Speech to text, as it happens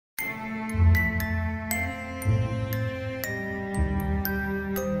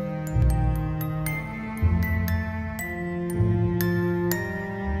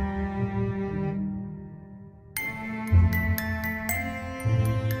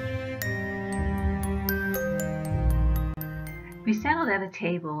We settled at a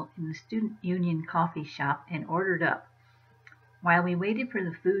table in the Student Union coffee shop and ordered up. While we waited for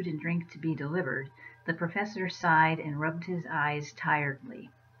the food and drink to be delivered, the professor sighed and rubbed his eyes tiredly.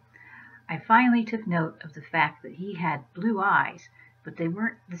 I finally took note of the fact that he had blue eyes, but they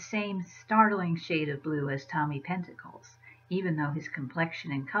weren't the same startling shade of blue as Tommy Pentacle's, even though his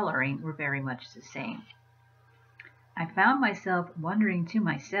complexion and coloring were very much the same. I found myself wondering to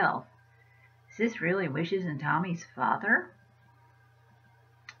myself, is this really Wishes and Tommy's father?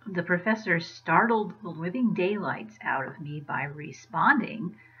 The professor startled the living daylights out of me by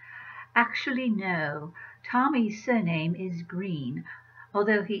responding, "Actually, no. Tommy's surname is Green,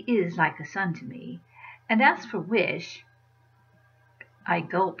 although he is like a son to me. And as for Wish..." I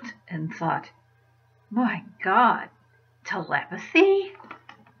gulped and thought, my God, telepathy?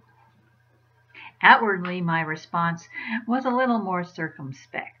 Outwardly, my response was a little more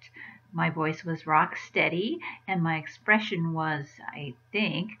circumspect. My voice was rock steady, and my expression was, I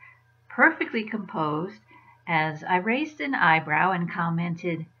think, perfectly composed as I raised an eyebrow and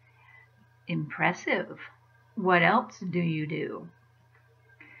commented, "Impressive. What else do you do?"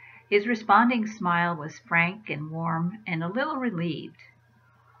 His responding smile was frank and warm and a little relieved.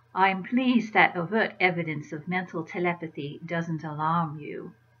 "I'm pleased that overt evidence of mental telepathy doesn't alarm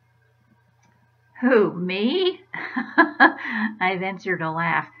you." "Who, me?" I ventured a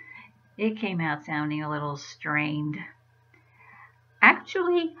laugh. It came out sounding a little strained.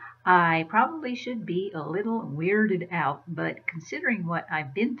 Actually, I probably should be a little weirded out, but considering what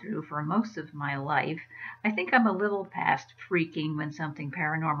I've been through for most of my life, I think I'm a little past freaking when something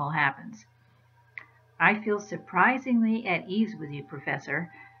paranormal happens. I feel surprisingly at ease with you,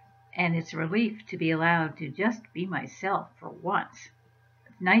 Professor, and it's a relief to be allowed to just be myself for once.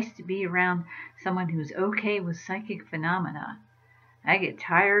 It's nice to be around someone who's okay with psychic phenomena. I get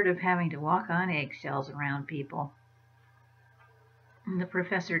tired of having to walk on eggshells around people. The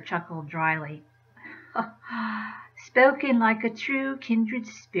professor chuckled dryly. "Spoken like a true kindred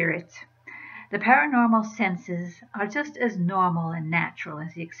spirit. The paranormal senses are just as normal and natural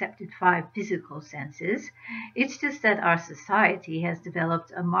as the accepted 5 physical senses. It's just that our society has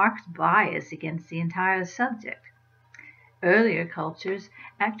developed a marked bias against the entire subject. Earlier cultures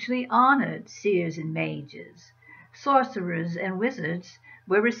actually honored seers and mages. Sorcerers and wizards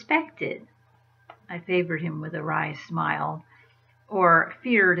were respected." I favored him with a wry smile. "Or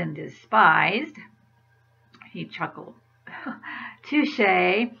feared and despised." He chuckled.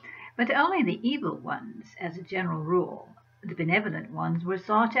 "Touché, but only the evil ones, as a general rule. The benevolent ones were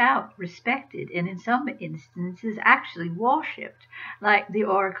sought out, respected, and in some instances actually worshipped, like the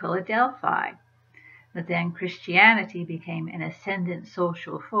Oracle at Delphi. But then Christianity became an ascendant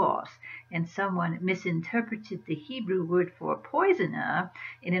social force, and someone misinterpreted the Hebrew word for poisoner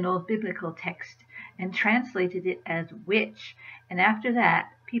in an old biblical text and translated it as witch, and after that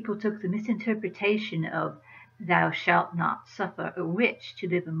people took the misinterpretation of "thou shalt not suffer a witch to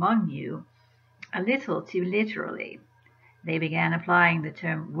live among you" a little too literally. They began applying the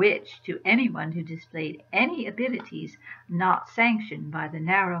term witch to anyone who displayed any abilities not sanctioned by the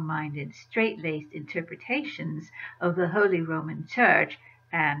narrow-minded, straight-laced interpretations of the Holy Roman Church,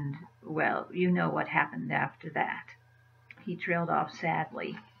 and, well, you know what happened after that. He trailed off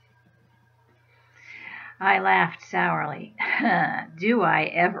sadly. I laughed sourly. Do I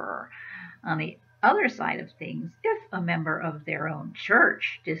ever? On the other side of things, if a member of their own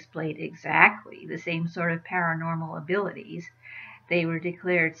church displayed exactly the same sort of paranormal abilities, they were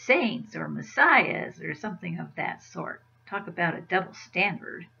declared saints or messiahs or something of that sort. Talk about a double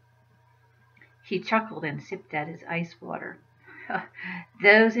standard. He chuckled and sipped at his ice water.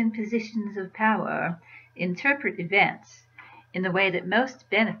 Those in positions of power interpret events in the way that most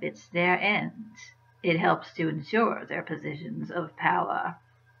benefits their ends. It helps to ensure their positions of power.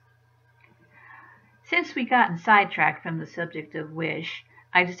 Since we gotten sidetracked from the subject of Wish,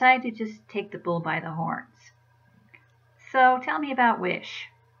 I decided to just take the bull by the horns. So tell me about Wish.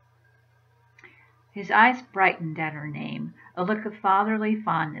 His eyes brightened at her name. A look of fatherly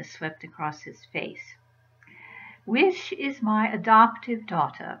fondness swept across his face. Wish is my adoptive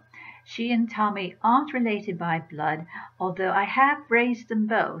daughter. She and Tommy aren't related by blood, although I have raised them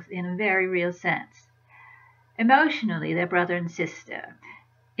both in a very real sense. Emotionally, they're brother and sister.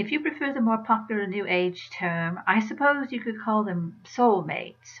 If you prefer the more popular New Age term, I suppose you could call them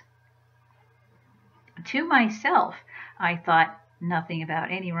soulmates. To myself, I thought nothing about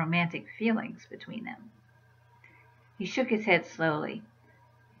any romantic feelings between them. He shook his head slowly.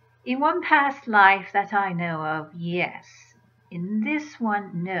 In one past life that I know of, yes. In this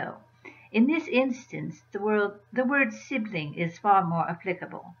one, no. In this instance, the word sibling is far more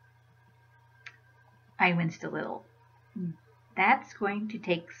applicable. I winced a little. That's going to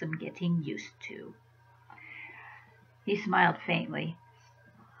take some getting used to." He smiled faintly.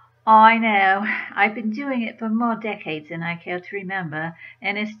 "I know. I've been doing it for more decades than I care to remember,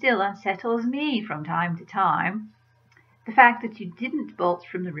 and it still unsettles me from time to time. The fact that you didn't bolt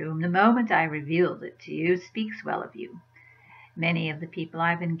from the room the moment I revealed it to you speaks well of you. Many of the people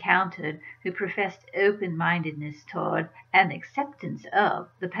I've encountered who professed open-mindedness toward and acceptance of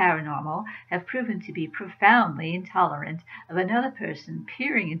the paranormal have proven to be profoundly intolerant of another person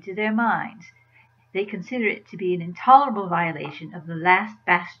peering into their minds. They consider it to be an intolerable violation of the last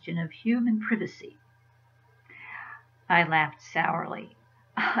bastion of human privacy." I laughed sourly.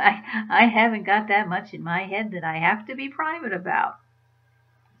 I haven't got that much in my head that I have to be private about."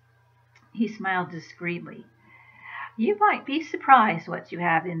 He smiled discreetly. "You might be surprised what you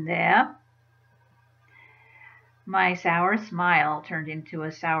have in there." My sour smile turned into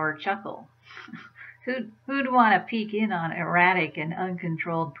a sour chuckle. Who'd want to peek in on erratic and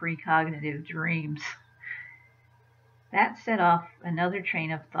uncontrolled precognitive dreams? That set off another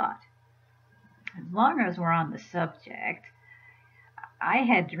train of thought. As long as we're on the subject, I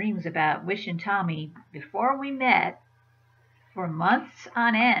had dreams about Wish and Tommy before we met for months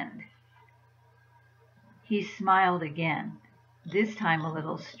on end. He smiled again, this time a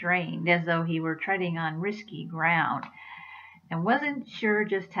little strained, as though he were treading on risky ground and wasn't sure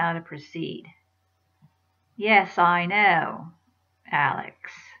just how to proceed. "Yes, I know,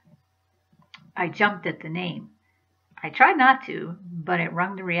 Alex." I jumped at the name. I tried not to, but it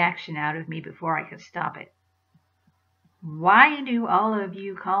wrung the reaction out of me before I could stop it. "Why do all of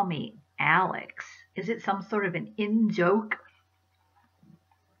you call me Alex? Is it some sort of an in-joke?"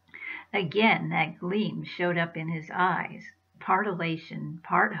 Again, that gleam showed up in his eyes, part elation,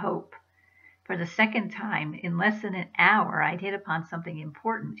 part hope. For the second time in less than an hour, I'd hit upon something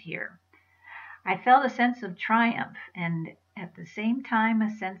important here. I felt a sense of triumph and, at the same time, a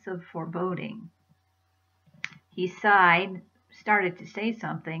sense of foreboding. He sighed, started to say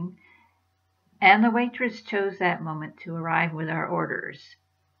something, and the waitress chose that moment to arrive with our orders.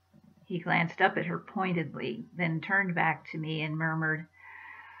 He glanced up at her pointedly, then turned back to me and murmured,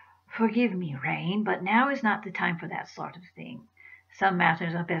 "Forgive me, Wren, but now is not the time for that sort of thing. Some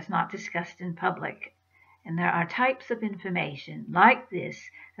matters are best not discussed in public, and there are types of information like this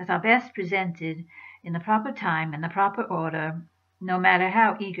that are best presented in the proper time and the proper order, no matter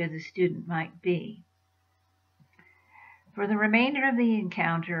how eager the student might be." For the remainder of the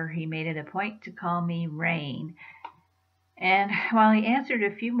encounter, he made it a point to call me Wren, and while he answered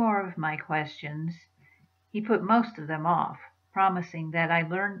a few more of my questions, he put most of them off, promising that I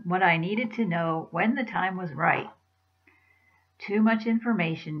learned what I needed to know when the time was right. Too much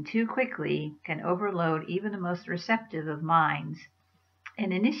information too quickly can overload even the most receptive of minds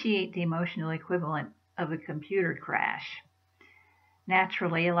and initiate the emotional equivalent of a computer crash.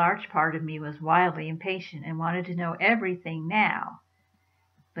 Naturally, a large part of me was wildly impatient and wanted to know everything now,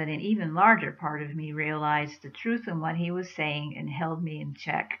 but an even larger part of me realized the truth in what he was saying and held me in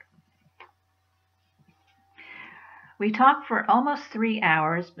check. We talked for almost 3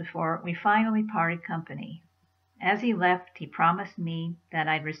 hours before we finally parted company. As he left, he promised me that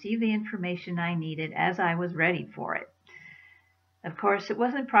I'd receive the information I needed as I was ready for it. Of course, it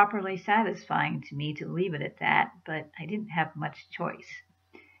wasn't properly satisfying to me to leave it at that, but I didn't have much choice.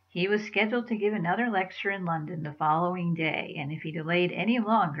 He was scheduled to give another lecture in London the following day, and if he delayed any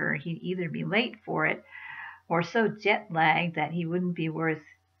longer, he'd either be late for it or so jet-lagged that he wouldn't be worth,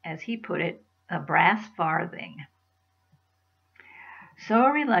 as he put it, a brass farthing. So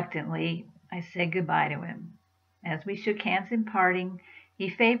reluctantly, I said goodbye to him. As we shook hands in parting, he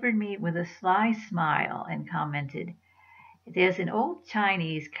favored me with a sly smile and commented, "There's an old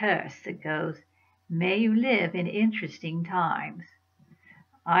Chinese curse that goes, 'May you live in interesting times.'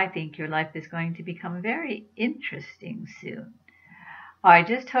 I think your life is going to become very interesting soon. I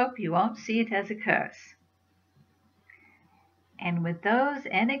just hope you won't see it as a curse." And with those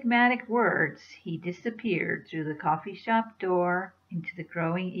enigmatic words, he disappeared through the coffee shop door into the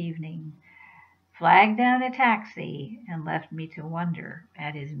growing evening, flagged down a taxi, and left me to wonder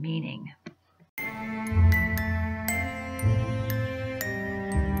at his meaning.